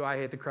crust, as do I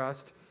hate the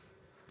crust.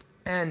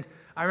 And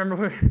I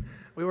remember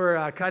we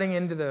were cutting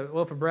into the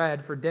loaf of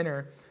bread for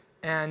dinner,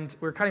 and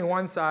we were cutting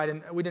one side,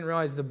 and we didn't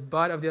realize the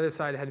butt of the other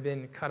side had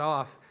been cut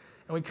off.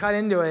 And we cut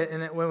into it,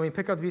 and when we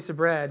pick up the piece of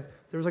bread,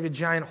 there was a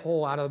giant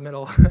hole out of the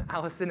middle.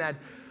 Allison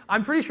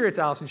I'm pretty sure it's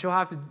Allison. She'll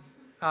have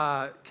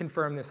to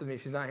confirm this with me.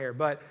 She's not here.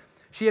 But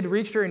she had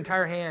reached her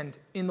entire hand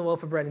in the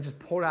loaf of bread and just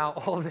pulled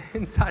out all the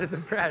inside of the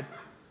bread.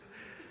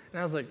 And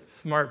I was like,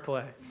 smart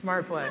play.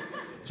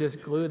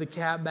 Just glue the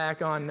cap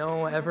back on. No one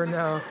will ever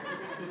know,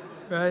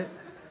 right?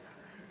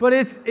 But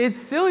it's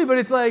silly, but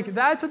it's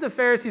that's what the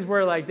Pharisees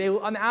were like. They,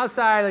 on the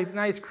outside,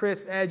 nice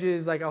crisp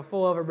edges, a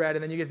full loaf of bread,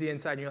 and then you get to the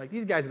inside, and you're like,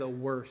 these guys are the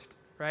worst,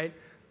 right?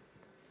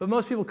 But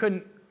most people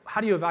couldn't. How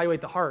do you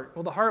evaluate the heart?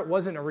 Well, the heart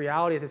wasn't a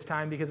reality at this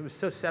time because it was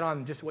so set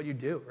on just what you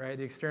do, right?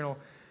 The external.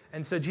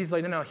 And so Jesus is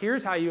like, no,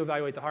 here's how you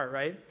evaluate the heart,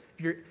 right?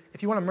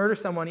 If you want to murder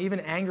someone, even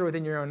anger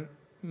within your own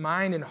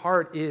mind and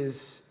heart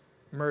is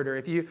murder.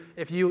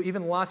 If you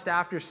even lust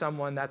after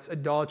someone, that's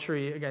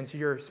adultery against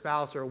your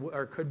spouse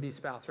or could be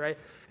spouse, right?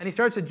 And he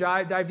starts to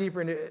dive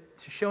deeper into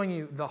showing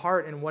you the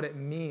heart and what it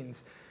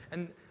means.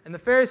 And the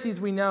Pharisees,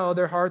 we know,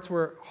 their hearts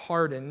were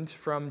hardened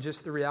from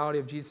just the reality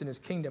of Jesus and his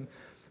kingdom.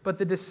 But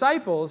the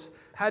disciples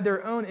had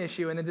their own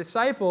issue, and the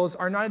disciples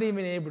are not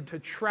even able to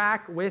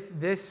track with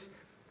this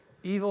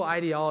evil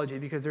ideology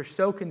because they're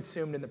so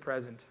consumed in the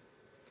present,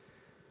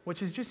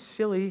 which is just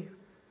silly.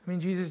 I mean,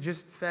 Jesus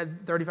just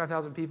fed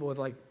 35,000 people with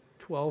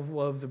 12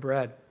 loaves of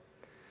bread.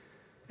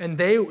 And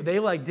they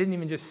didn't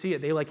even just see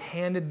it. They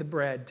handed the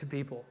bread to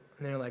people.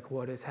 And they're like,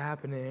 what is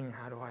happening?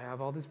 How do I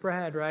have all this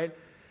bread, right?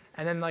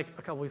 And then a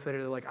couple weeks later,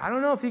 they're like, I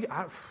don't know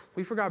if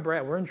we forgot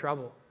bread. We're in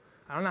trouble.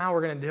 I don't know how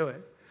we're going to do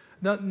it.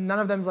 None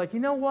of them's like, you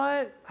know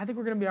what? I think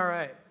we're going to be all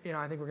right.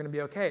 I think we're going to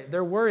be okay.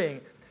 They're worrying.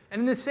 And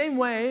in the same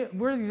way,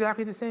 we're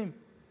exactly the same.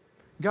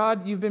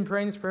 God, you've been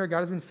praying this prayer. God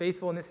has been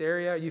faithful in this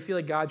area. You feel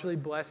like God's really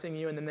blessing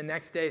you. And then the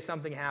next day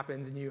something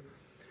happens and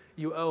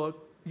you owe,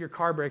 your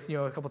car breaks and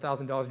you owe a couple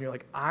 $1,000s and you're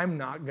like, I'm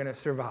not going to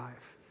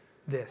survive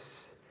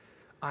this.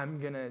 I'm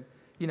going to,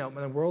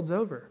 the world's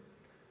over.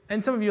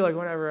 And some of you are like,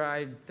 whatever,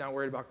 I'm not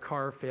worried about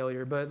car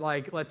failure. But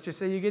let's just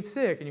say you get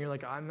sick and you're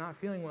like, I'm not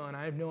feeling well and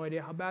I have no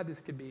idea how bad this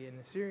could be and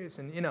it's serious.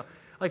 And,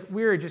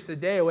 we're just a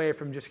day away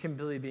from just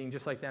completely being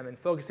just like them and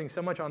focusing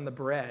so much on the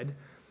bread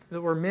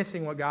that we're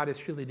missing what God is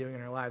truly doing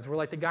in our lives. We're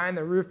like the guy on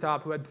the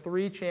rooftop who had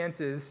 3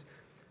 chances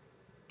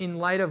in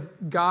light of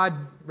God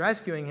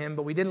rescuing him,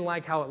 but we didn't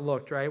like how it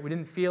looked, right? We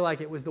didn't feel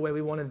like it was the way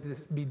we wanted it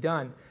to be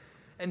done.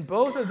 And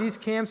both of these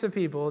camps of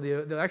people,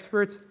 the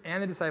experts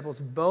and the disciples,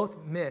 both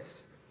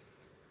miss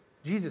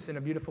Jesus in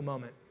a beautiful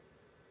moment.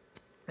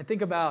 And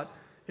think about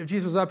if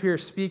Jesus was up here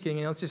speaking,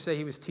 and let's just say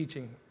he was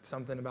teaching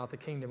something about the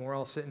kingdom. We're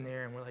all sitting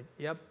there, and we're like,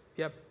 yep.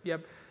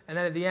 And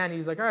then at the end,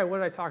 he's like, all right, what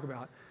did I talk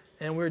about?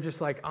 And we're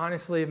just like,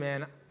 honestly,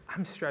 man,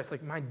 I'm stressed.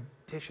 My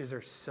dishes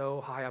are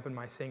so high up in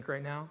my sink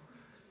right now.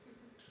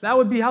 That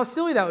would be how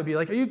silly that would be.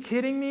 Are you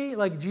kidding me?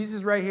 Jesus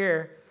is right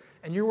here,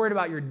 and you're worried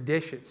about your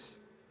dishes.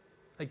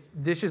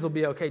 Dishes will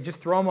be okay.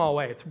 Just throw them all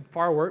away. It's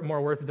far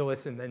more worth it to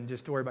listen than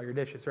just to worry about your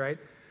dishes, right?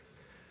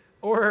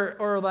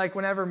 Or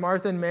whenever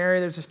Martha and Mary,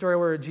 there's a story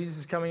where Jesus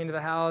is coming into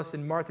the house,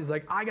 and Martha's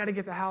like, I got to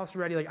get the house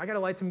ready. I got to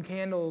light some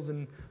candles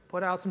and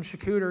put out some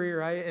charcuterie,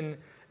 right?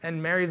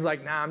 And Mary's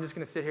like, nah, I'm just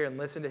going to sit here and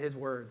listen to his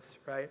words,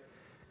 right?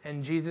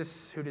 And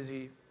Jesus, who does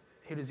he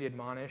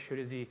admonish? Who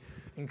does he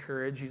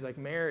encourage? He's like,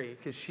 Mary,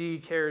 because she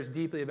cares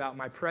deeply about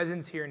my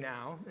presence here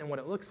now and what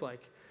it looks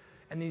like.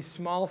 And these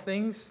small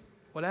things,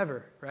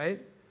 whatever,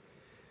 right?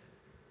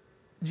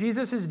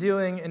 Jesus is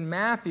doing in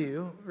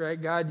Matthew, right?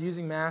 God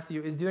using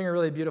Matthew is doing a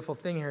really beautiful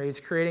thing here. He's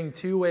creating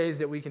 2 ways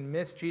that we can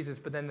miss Jesus,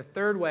 but then the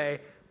third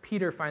way,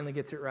 Peter finally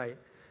gets it right.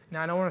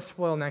 Now, I don't want to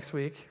spoil next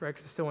week, right?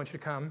 Because I still want you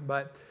to come,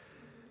 but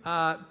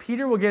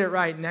Peter will get it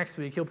right next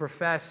week. He'll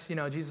profess,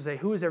 Jesus will say,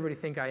 who does everybody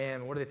think I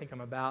am? And what do they think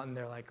I'm about? And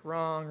they're like,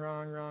 wrong.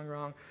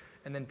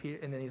 And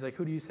then he's like,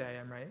 who do you say I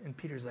am, right? And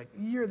Peter's like,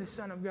 you're the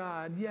Son of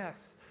God,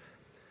 yes.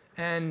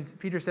 And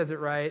Peter says it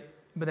right,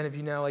 but then if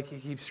he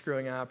keeps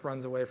screwing up,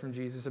 runs away from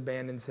Jesus,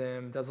 abandons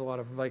him, does a lot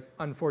of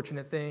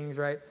unfortunate things,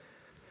 right?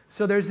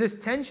 So there's this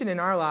tension in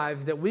our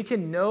lives that we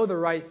can know the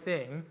right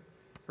thing,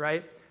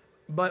 right?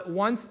 But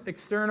once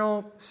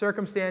external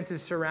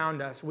circumstances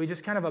surround us, we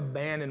just kind of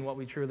abandon what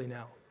we truly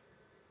know,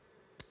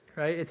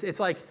 right? It's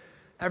like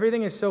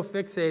everything is so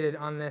fixated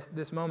on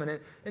this moment. And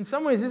in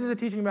some ways, this is a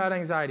teaching about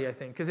anxiety, I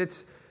think, because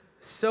it's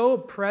so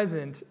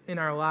present in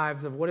our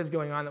lives of what is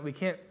going on that we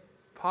can't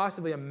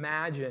possibly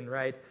imagine,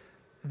 right,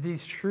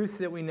 these truths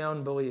that we know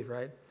and believe,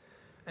 right?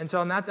 And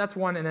so on that's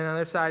one. And then on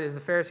the other side is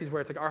the Pharisees,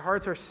 where it's like our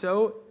hearts are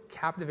so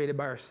captivated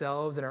by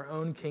ourselves and our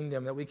own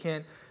kingdom that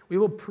we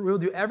will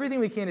do everything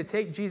we can to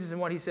take Jesus and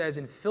what he says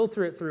and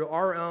filter it through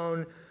our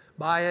own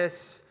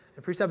bias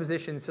and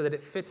presuppositions so that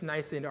it fits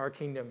nicely into our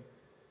kingdom.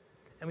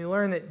 And we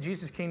learn that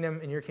Jesus' kingdom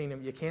and your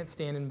kingdom, you can't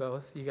stand in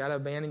both. You got to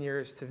abandon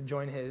yours to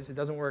join his. It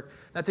doesn't work.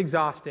 That's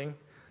exhausting.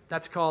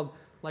 That's called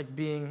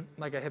being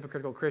like a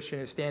hypocritical Christian,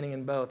 is standing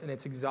in both, and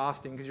it's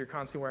exhausting because you're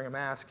constantly wearing a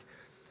mask.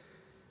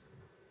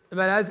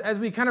 But as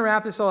we kind of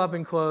wrap this all up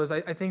and close,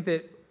 I think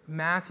that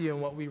Matthew and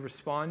what we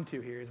respond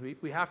to here is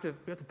we have to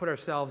put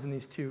ourselves in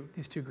these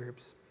two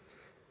groups,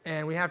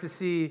 and we have to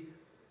see,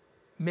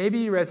 maybe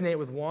you resonate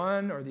with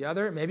one or the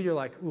other. Maybe you're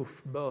like,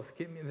 oof, both.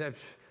 Get me that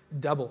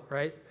double,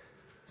 right?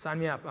 Sign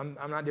me up. I'm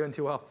not doing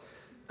too well.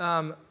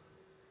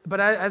 But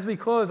as we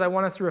close, I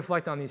want us to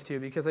reflect on these two,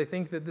 because I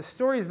think that the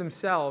stories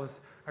themselves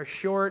are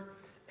short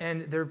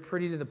and they're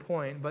pretty to the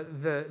point,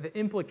 but the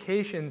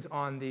implications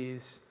on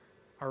these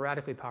are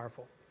radically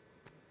powerful.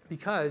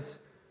 Because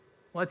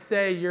let's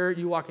say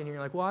you walk in here and you're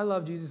like, well, I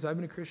love Jesus. I've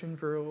been a Christian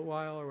for a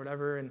while or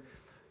whatever, and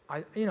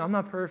I'm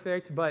not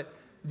perfect, but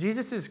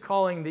Jesus is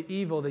calling the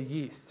evil the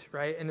yeast,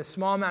 right? And the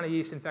small amount of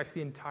yeast infects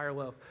the entire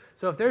loaf.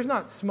 So if there's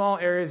not small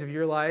areas of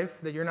your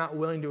life that you're not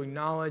willing to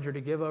acknowledge or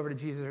to give over to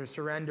Jesus or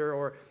surrender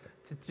or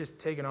to just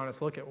take an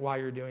honest look at why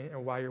you're doing it or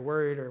why you're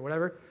worried or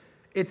whatever,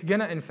 it's going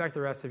to infect the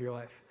rest of your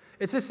life.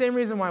 It's the same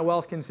reason why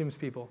wealth consumes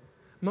people.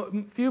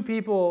 Few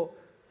people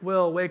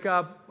will wake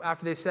up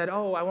after they said,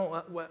 oh, I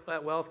won't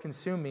let wealth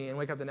consume me, and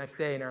wake up the next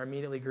day and are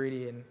immediately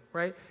greedy, and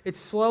right? It's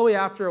slowly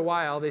after a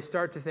while they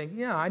start to think,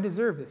 yeah, I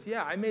deserve this.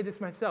 Yeah, I made this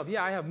myself.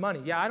 Yeah, I have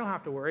money. Yeah, I don't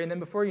have to worry. And then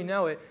before you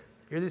know it,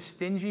 you're this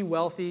stingy,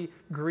 wealthy,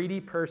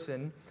 greedy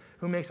person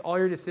who makes all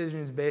your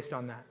decisions based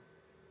on that.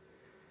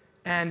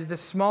 And the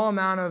small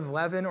amount of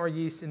leaven or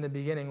yeast in the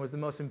beginning was the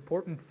most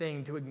important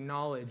thing to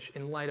acknowledge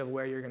in light of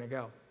where you're going to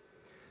go.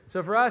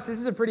 So for us, this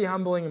is a pretty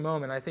humbling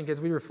moment, I think, as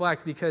we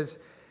reflect, because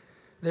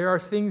there are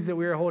things that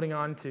we are holding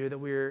on to that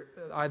we're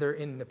either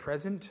in the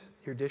present,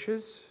 your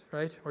dishes,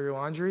 right, or your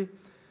laundry,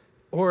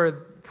 or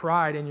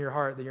pride in your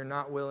heart that you're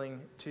not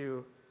willing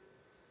to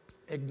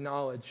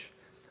acknowledge.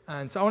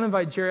 And so I want to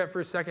invite Jarrett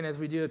for a second as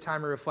we do a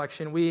time of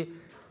reflection.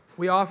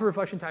 We offer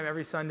reflection time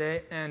every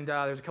Sunday, and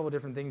there's a couple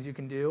different things you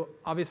can do.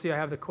 Obviously, I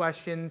have the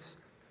questions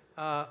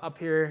up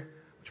here,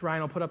 which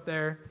Ryan will put up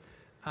there.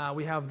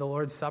 We have the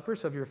Lord's Supper,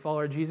 so if you're a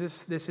follower of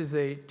Jesus, this is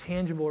a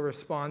tangible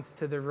response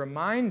to the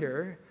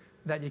reminder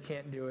that you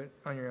can't do it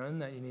on your own,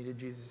 that you needed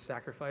Jesus'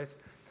 sacrifice.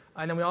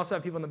 And then we also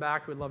have people in the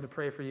back who would love to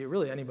pray for you.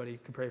 Really, anybody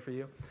could pray for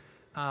you.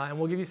 And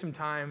we'll give you some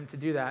time to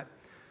do that.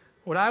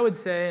 What I would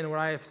say, and what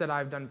I have said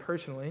I've done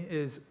personally,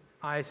 is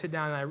I sit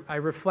down and I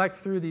reflect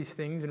through these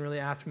things and really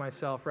ask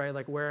myself, right,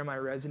 like, where am I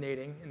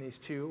resonating in these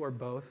two or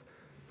both?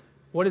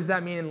 What does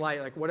that mean in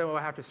light? Like, what do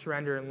I have to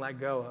surrender and let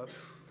go of?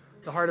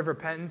 The heart of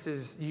repentance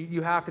is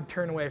you have to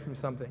turn away from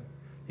something.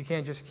 You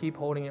can't just keep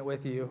holding it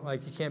with you.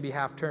 Like, you can't be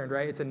half turned,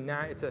 right? It's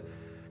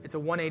a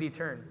 180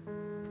 turn.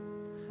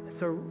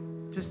 So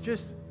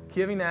just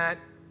giving that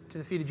to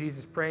the feet of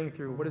Jesus, praying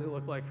through, what does it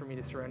look like for me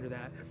to surrender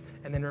that?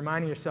 And then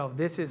reminding yourself,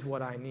 this is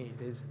what I need,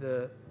 is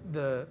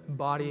the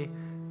body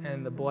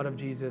and the blood of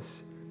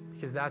Jesus,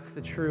 because that's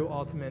the true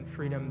ultimate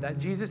freedom that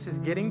Jesus is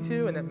getting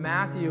to, and that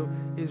Matthew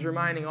is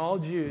reminding all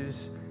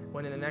Jews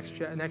when in the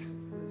next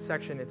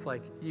section it's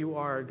like, you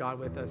are God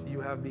with us.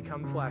 You have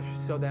become flesh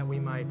so that we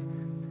might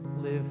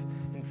live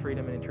in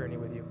freedom and eternity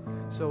with you.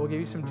 So we'll give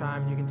you some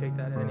time. You can take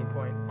that at any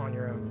point on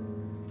your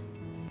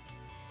own.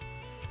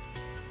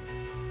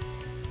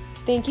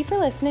 Thank you for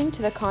listening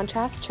to the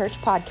Contrast Church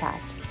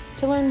podcast.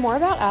 To learn more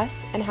about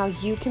us and how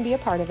you can be a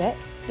part of it,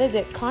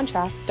 visit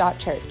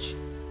contrast.church.